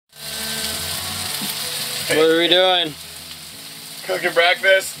What are we doing? Cooking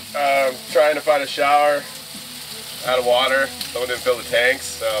breakfast. Trying to find a shower out of water. Someone didn't fill the tanks,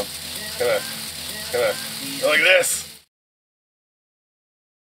 so it's gonna go like this.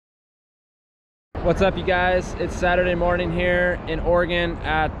 What's up, you guys? It's Saturday morning here in Oregon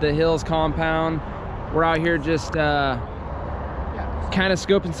at the Hills compound. We're out here just kind of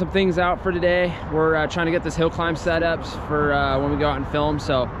scoping some things out for today. We're trying to get this hill climb setups for when we go out and film.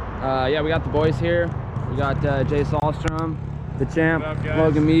 So yeah, we got the boys here. We got Jay Sallstrom, the champ,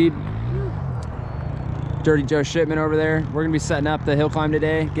 Logan Mead, Dirty Joe Shipman over there. We're gonna be setting up the hill climb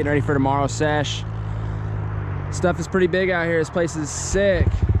today, getting ready for tomorrow's sesh. Stuff is pretty big out here. This place is sick.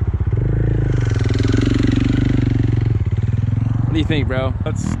 What do you think, bro?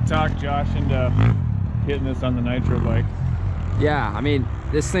 Let's talk Josh into hitting this on the Nitro bike. Yeah, I mean,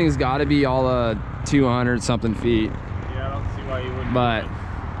 this thing's got to be all 200 something feet. Yeah, I don't see why you wouldn't. But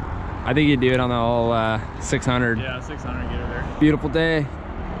I think you'd do it on the whole 600. Yeah, 600, get her there. Beautiful day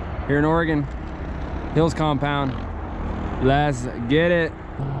here in Oregon, Hills compound. Let's get it.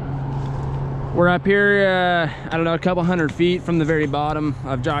 We're up here, I don't know, a couple hundred feet from the very bottom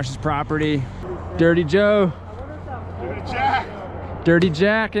of Josh's property. Dirty Joe. Dirty Jack. Dirty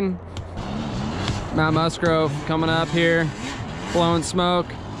Jack and Mount Musgrove coming up here, blowing smoke,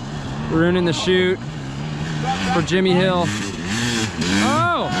 ruining the chute for Jimmy Hill.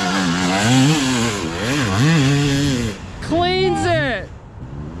 Oh! Cleans it!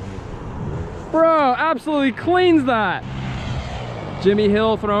 Bro, absolutely cleans that. Jimmy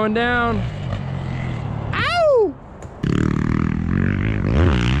Hill throwing down. Ow!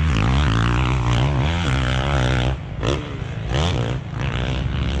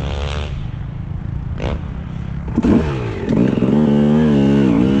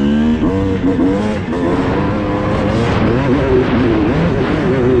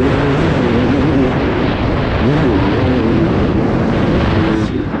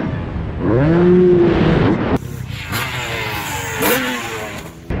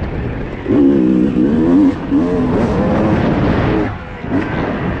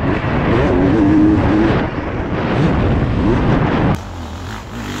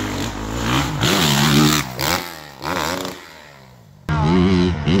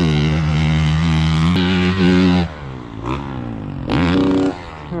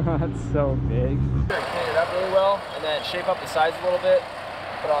 That's so big. Clean it up really well and then shape up the sides a little bit.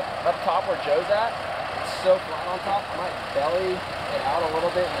 But up top where Joe's at, it's so flat on top, I might belly it out a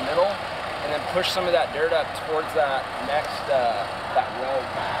little bit in the middle and then push some of that dirt up towards that next, that road.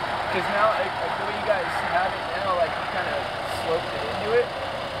 Because now, like the way you guys have it now, like you kind of sloped it into it.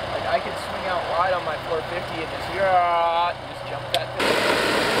 Like I could swing out wide on my 450 and just jump that thing.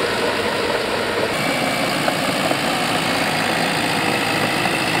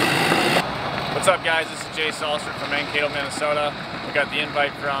 What's up, guys? This is Jay Sallstrom from Mankato, Minnesota. We got the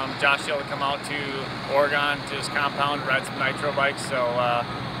invite from Josh Hill to come out to Oregon to his compound, ride some Nitro bikes. So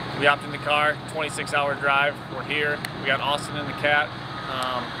we hopped in the car, 26-hour drive. We're here. We got Austin and the cat.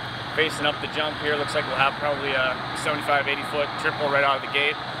 Facing up the jump here, looks like we'll have probably a 75, 80-foot triple right out of the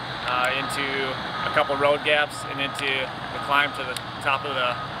gate into a couple road gaps and into the climb to the top of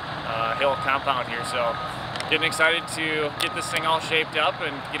the hill compound here. So getting excited to get this thing all shaped up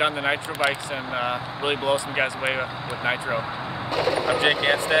and get on the Nitro bikes and really blow some guys away with Nitro. I'm Jake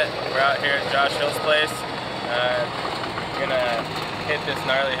Ansett. We're out here at Josh Hill's place. Gonna hit this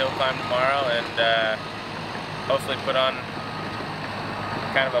gnarly hill climb tomorrow and hopefully put on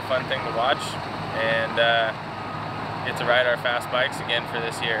kind of a fun thing to watch and get to ride our fast bikes again for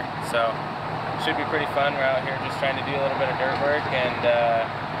this year. So it should be pretty fun. We're out here just trying to do a little bit of dirt work and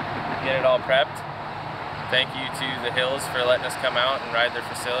get it all prepped. Thank you to the Hills for letting us come out and ride their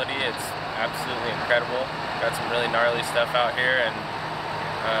facility. It's absolutely incredible. Got some really gnarly stuff out here, and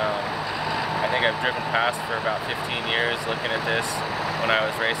I think I've driven past for about 15 years looking at this when I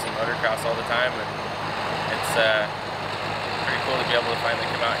was racing motocross all the time, and it's pretty cool to be able to finally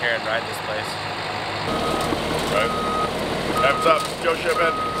come out here and ride this place. Right. Hey, what's up? Joe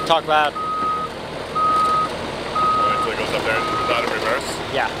Shipman. Talk loud. Wait till it goes up there and goes out in reverse.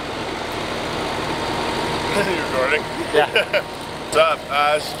 Yeah. You recording? Yeah. What's up?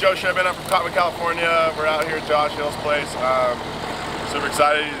 This is Joe Shipman. I'm from Cotman, California. We're out here at Josh Hill's place. Super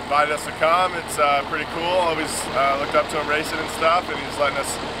excited he invited us to come. It's pretty cool. Always looked up to him racing and stuff, and he's letting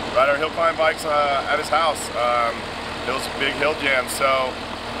us ride our hill climb bikes at his house. Hill's big hill jam, so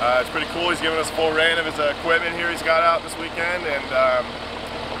it's pretty cool. He's giving us full reign of his equipment here he's got out this weekend, and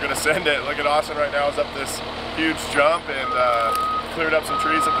we're gonna send it. Look at Austin right now. Is up this huge jump and cleared up some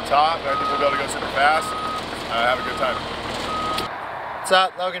trees at the top, and I think we'll be able to go super fast. Have a good time. What's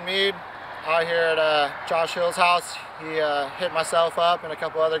up, Logan Mead? out here at Josh Hill's house. He hit myself up and a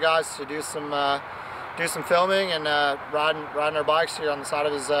couple other guys to do some filming and riding our bikes here on the side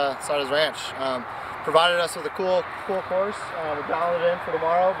of his ranch. Provided us with a cool course. We're dialing it in for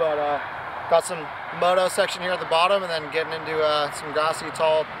tomorrow, but got some moto section here at the bottom, and then getting into some grassy,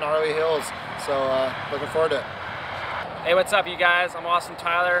 tall, gnarly hills. So looking forward to it. Hey, what's up, you guys? I'm Austin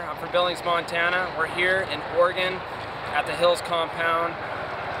Teyler. I'm from Billings, Montana. We're here in Oregon at the Hills compound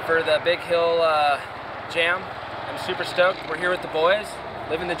for the Big Hill Jam. I'm super stoked. We're here with the boys,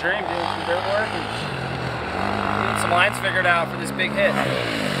 living the dream, doing some dirt work, and getting some lines figured out for this big hit.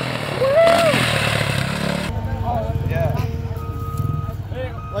 Woo! Yeah.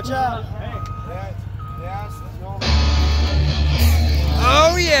 Watch out. Hey.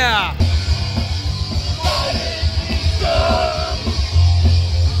 Oh yeah!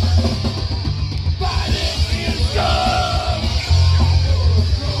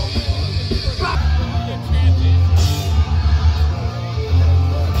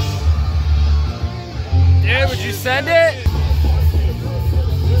 Dude, would you send it?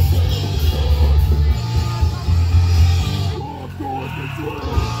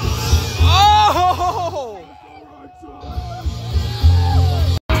 Oh!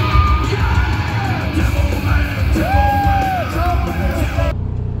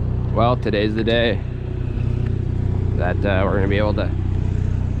 Well, today's the day that we're gonna be able to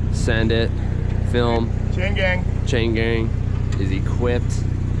send it, film. Chain gang Is equipped,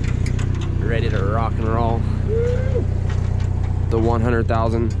 ready to rock and roll. The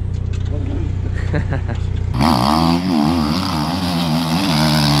 100,000.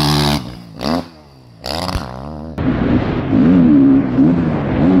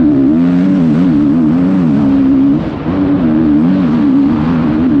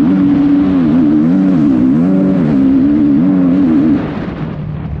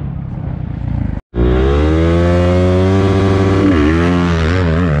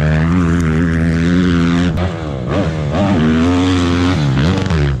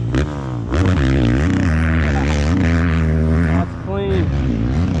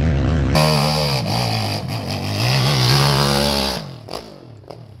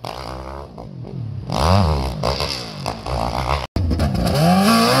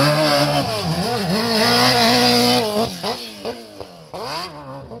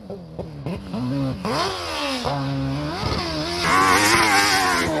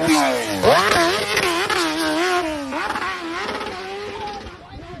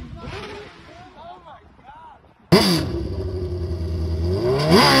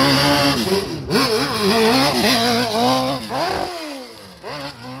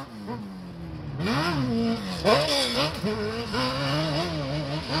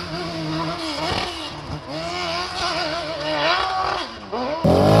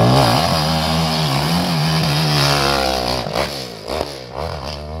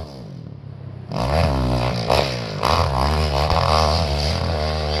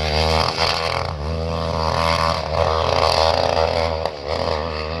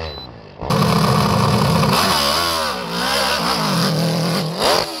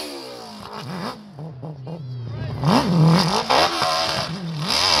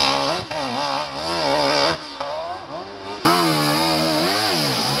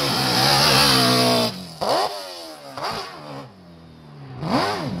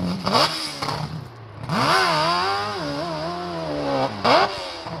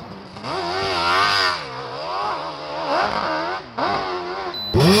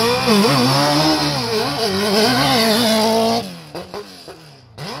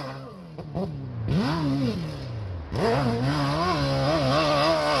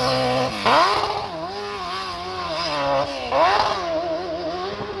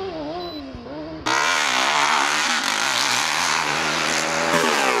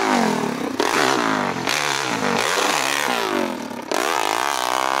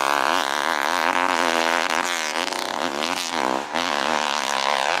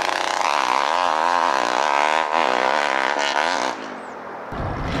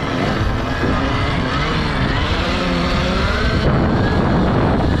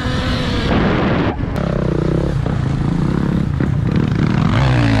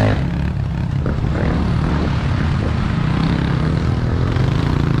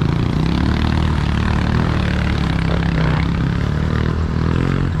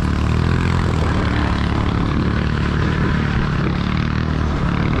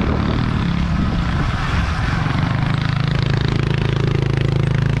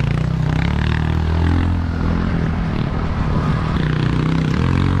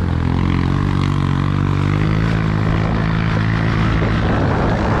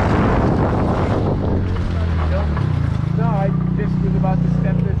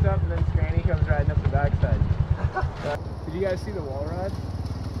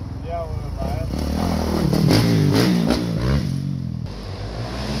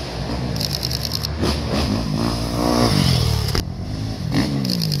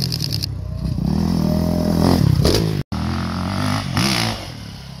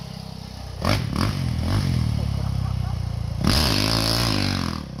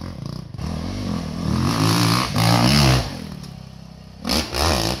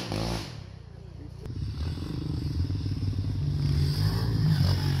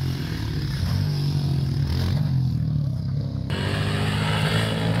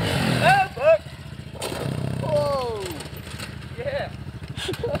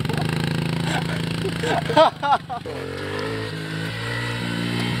 Oh!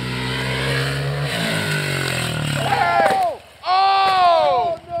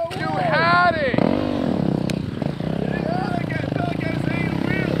 You had it!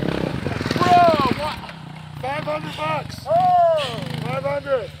 Bro, what? $500. Oh!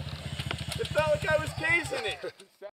 500. It felt like I was casing it.